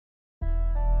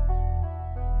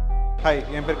Hi,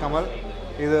 என் பேர் கமல்.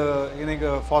 இது இன்னைக்கு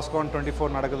FOSSCon24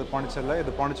 நடக்குது பாண்டிச்சேரியில்.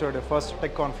 இது பாண்டிச்சேரியோட first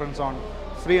tech conference on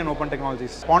free and open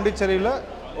technologies. பாண்டிச்சேரியில்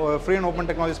ஃப்ரீ அண்ட் ஓப்பன்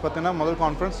டெக்னாலஜிஸ் பார்த்தீங்கன்னா முதல்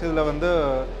கான்ஃபரன்ஸ். இதில் வந்து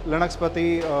லினக்ஸ் பற்றி,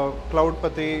 க்ளவுட்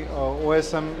பற்றி,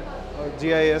 OSM,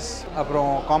 GIS,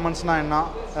 அப்புறம் காமன்ஸ்னால் என்ன,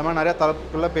 அது மாதிரி நிறையா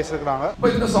தலைப்புகளில் பேசியிருக்கிறாங்க.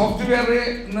 இப்போ இந்த சாஃப்ட்வேர்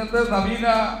இந்த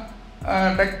நவீன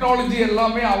டெக்னாலஜி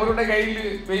எல்லாமே அவருடைய கையில்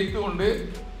வைத்து கொண்டு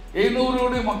 700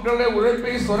 கோடி மக்களுடைய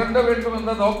உழைப்பை சுரண்ட வேண்டும்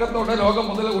என்ற நோக்கத்தோட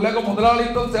உலக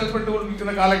முதலாளித்துவம் செயல்பட்டு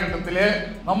கொண்டிருக்கிற காலகட்டத்திலே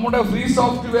நம்முடைய ஃப்ரீ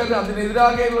சாஃப்ட்வேர் அதன்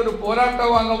எதிராக ஒரு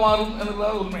போராட்டமாக மாறும்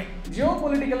என்பது உண்மை. ஜியோ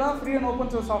பொலிட்டிக்கலாக ஃப்ரீ அண்ட்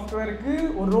ஓப்பன் சோர்ஸ் சாஃப்ட்வேருக்கு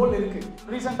ஒரு ரோல் இருக்குது.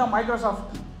 ரீசெண்டாக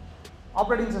மைக்ரோசாஃப்ட்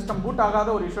ஆப்ரேட்டிங் சிஸ்டம் பூட்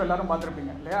ஆகாத ஒரு இஷ்யூ எல்லாரும்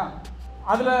பார்த்துருப்பீங்க இல்லையா?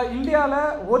 அதில் இந்தியாவில்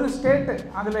ஒரு ஸ்டேட்டு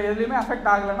அதில் எதுலையுமே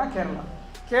அஃபெக்ட் ஆகலைன்னா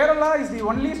Kerala is the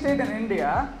only state in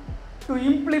India to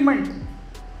implement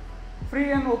free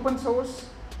and open source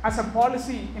as a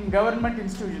policy in government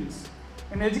institutions,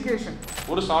 in education.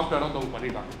 ஒரு சாஃப்ட்வேரை அவங்க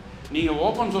பண்ணிட்டாங்க. நீங்கள்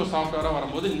ஓப்பன் சோர்ஸ் சாஃப்ட்வேராக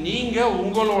வரும்போது நீங்கள்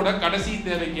உங்களோட கடைசி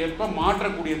தேவைக்கேற்ப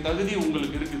மாற்றக்கூடிய தகுதி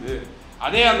உங்களுக்கு இருக்குது.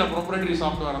 அதே அந்த ப்ரொப்ரைட்டரி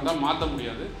சாஃப்ட்வேர் இருந்தால் மாற்ற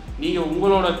முடியாது. நீங்கள்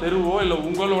உங்களோட தெருவோ இல்லை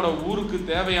உங்களோட ஊருக்கு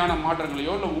தேவையான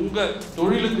மாற்றங்களையோ இல்லை உங்கள்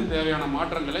தொழிலுக்கு தேவையான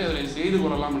மாற்றங்களை அதில் செய்து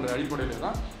கொள்ளலாம் என்ற அடிப்படையில்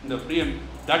தான் இந்த free and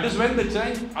that is when the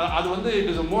change. அது வந்து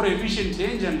it is a more efficient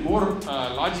change and more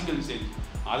logical change.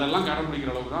 அதெல்லாம் கடைபிடிக்கிற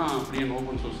அளவுக்கு தான் free and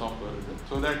open source software இருக்குது.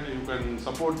 So that you can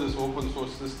support this open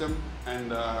source system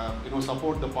and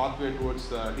support the pathway towards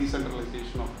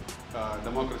decentralisation of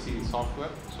democracy in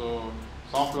software. So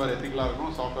software எத்திக்கலாக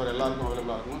இருக்கணும், software எல்லாருக்கும்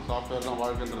அவைலபிளாக இருக்கணும், software தான்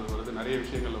வாழ்க்கைன்றது வருது, நிறைய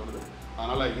விஷயங்கள் வருது.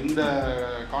 அதனால் இந்த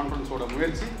கான்ஃபரன்ஸோட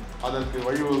முயற்சி அதற்கு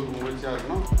வழிவகுக்கும் முயற்சியாக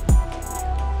இருக்கணும்.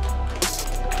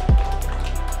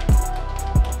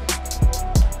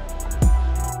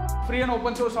 Free and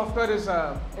open source software is an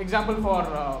example for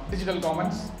digital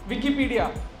commons. Wikipedia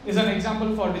is an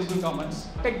example for digital commons.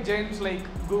 Tech giants like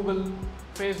Google,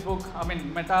 Facebook,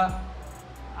 Meta,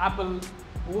 Apple,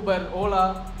 Uber, Ola,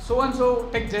 so and so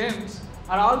tech giants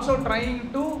are also trying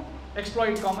to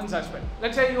exploit commons as well.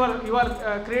 Let's say you are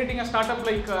creating a startup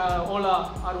like Ola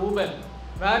or Uber,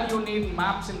 where you need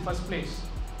maps in first place,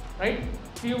 right?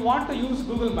 If you want to use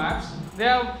Google Maps,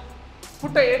 they have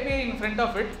put an API in front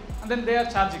of it, and then they are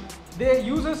charging. They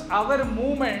uses our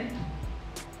movement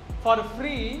for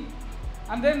free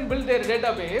and then build their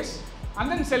database and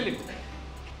then sell it.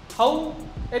 How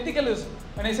ethical is it?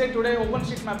 When I say today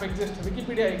OpenStreetMap exists,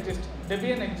 Wikipedia exists,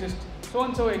 Debian exists, so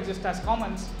and so exists as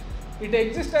commons, it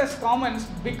exists as commons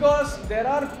because there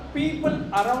are people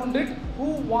around it who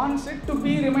wants it to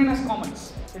remain as commons.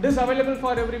 It is available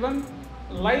for everyone,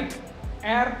 like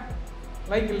air,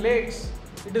 like lakes.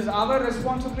 It is our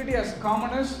responsibility as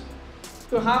commoners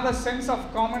to have a sense of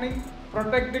commoning,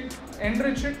 protect it,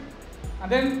 enrich it, and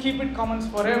then keep it commons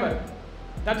forever.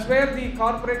 That's where the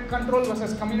corporate control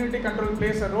versus community control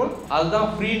plays a role. அதுதான்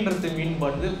ஃப்ரீன்றது மீன்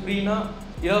பண்ணுது. ஃப்ரீனா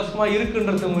இலவசமாக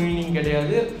இருக்குன்றது meaning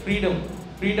கிடையாது.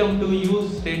 Freedom to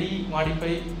use, study,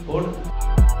 modify, code.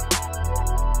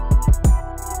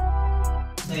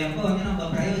 எப்போ வந்து நம்ம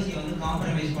privacy வந்து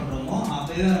compromise பண்ணுறோமோ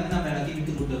அப்போவே வந்து நம்ம எல்லாத்தையும்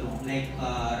விட்டு கொடுத்துறோம். Like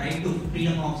right to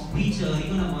freedom of speech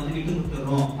வரைக்கும் நம்ம வந்து விட்டு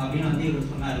கொடுத்துறோம் அப்படின்னு வந்து இவர்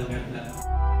சொன்னார் ஒரு இடத்துல.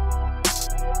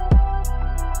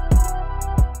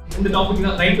 இந்த டாபிக்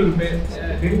தான் ரைட் டு ரிப்பேர்.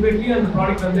 டெலிபரேட்லி அந்த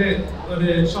ப்ராடக்ட் வந்து ஒரு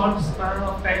ஷார்ட் ஸ்பேன்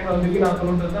ஆஃப் டைமில் வந்து நான்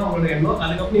சொல்லணுன்றது தான் அவங்களோட எண்ணம்.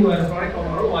 அதுக்கப்புறம் நீங்கள் வேறு ப்ராடக்ட்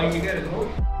வாங்கணும், வாங்கிக்கிட்டே இருக்கணும்.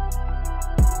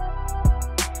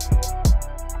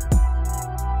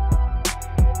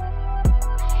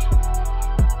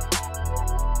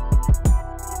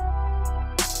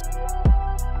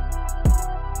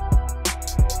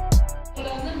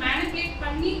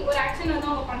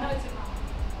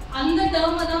 அந்த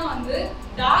டேர்மை தான் வந்து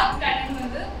டார்க் பேட்டர்ன்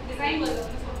வந்து டிசைன் வந்து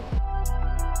சொல்றோம்.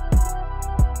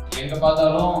 எங்க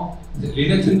பார்த்தாலும்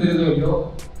லினக்ஸ் தெரியுதோ இல்லையோ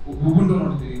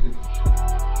உபுண்டுன்னு தெரியுது.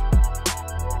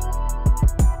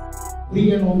 Free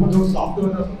and open source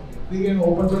software தான் சொல்ல முடியும், ஃப்ரீ அண்ட்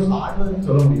ஓப்பன் சோர்ஸ் ஹார்ட்வேர்னு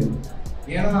சொல்ல முடியாது.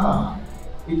 ஏன்னா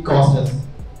இட் காஸ்டஸ்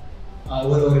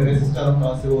ஒரு ரெசிஸ்டரும்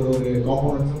காசு, ஒரு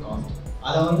காம்போனன்ட்ஸும் காஸ்ட்.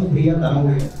 அதை வந்து ஃப்ரீயாக தர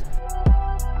முடியாது.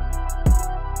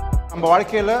 நம்ம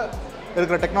வாழ்க்கையில்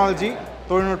இருக்கிற டெக்னாலஜி,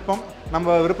 தொழில்நுட்பம்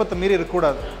நம்ம விருப்பத்தை மீறி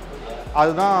இருக்கக்கூடாது.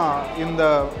 அதுதான் இந்த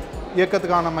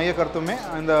இயக்கத்துக்கான மைய கருத்துமே,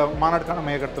 இந்த மாநாட்டுக்கான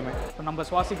மைய கருத்துமே. இப்போ நம்ம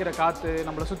சுவாசிக்கிற காற்று,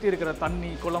 நம்மளை சுற்றி இருக்கிற தண்ணி,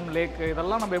 குளம், லேக்கு,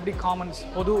 இதெல்லாம் நம்ம எப்படி காமன்ஸ்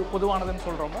பொதுவானதுன்னு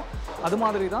சொல்கிறோமோ அது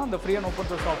மாதிரி தான் இந்த free and open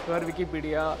source software,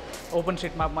 Wikipedia,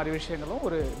 OpenStreetMap மாதிரி விஷயங்களும்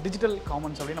ஒரு டிஜிட்டல்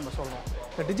காமன்ஸ் அப்படின்னு நம்ம சொல்கிறோம்.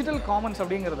 இந்த டிஜிட்டல் காமன்ஸ்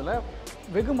அப்படிங்கிறதுல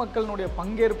வெகு மக்களினுடைய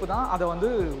பங்கேற்பு தான் அதை வந்து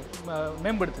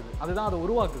மேம்படுத்துது, அதுதான் அதை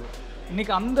உருவாக்குது.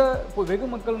 இன்றைக்கி அந்த வெகு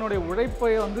மக்களினுடைய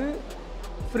உழைப்பை வந்து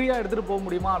ஃப்ரீயாக எடுத்துகிட்டு போக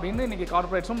முடியுமா அப்படின்னு இன்றைக்கி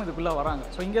கார்ப்பரேட்ஸும் இதுக்குள்ளே வராங்க.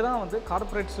 ஸோ இங்கே தான் வந்து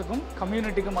கார்ப்பரேட்ஸுக்கும்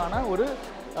கம்யூனிட்டிக்குமான ஒரு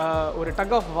ஒரு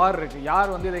டக் ஆஃப் வார் இருக்குது.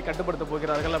 யார் வந்து இதை கட்டுப்படுத்த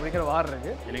போகிறார்கள் அப்படிங்கிற வார்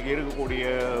இருக்குது. இன்றைக்கி இருக்கக்கூடிய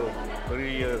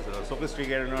பெரிய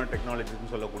சொபிஸ்டிகேட்டடான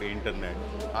டெக்னாலஜின்னு சொல்லக்கூடிய internet,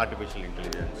 artificial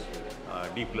intelligence,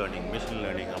 deep learning, machine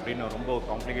learning அப்படின்னு ரொம்ப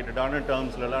காம்ப்ளிகேட்டடான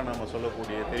டேர்ம்ஸ்லலாம் நம்ம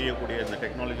சொல்லக்கூடிய தெரியக்கூடிய இந்த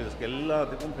டெக்னாலஜிஸ்க்கு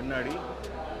எல்லாத்துக்கும் பின்னாடி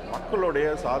மக்களுடைய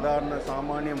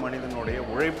சாமானிய மனிதனுடைய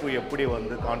உழைப்பு எப்படி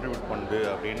வந்து கான்ட்ரிபியூட் பண்ணுது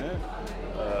அப்படின்னு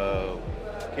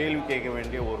கேள்வி கேட்க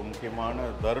வேண்டிய ஒரு முக்கியமான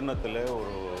தருணத்தில்,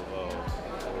 ஒரு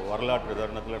வரலாற்று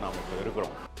தருணத்தில் நாம் இப்போ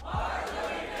இருக்கிறோம்.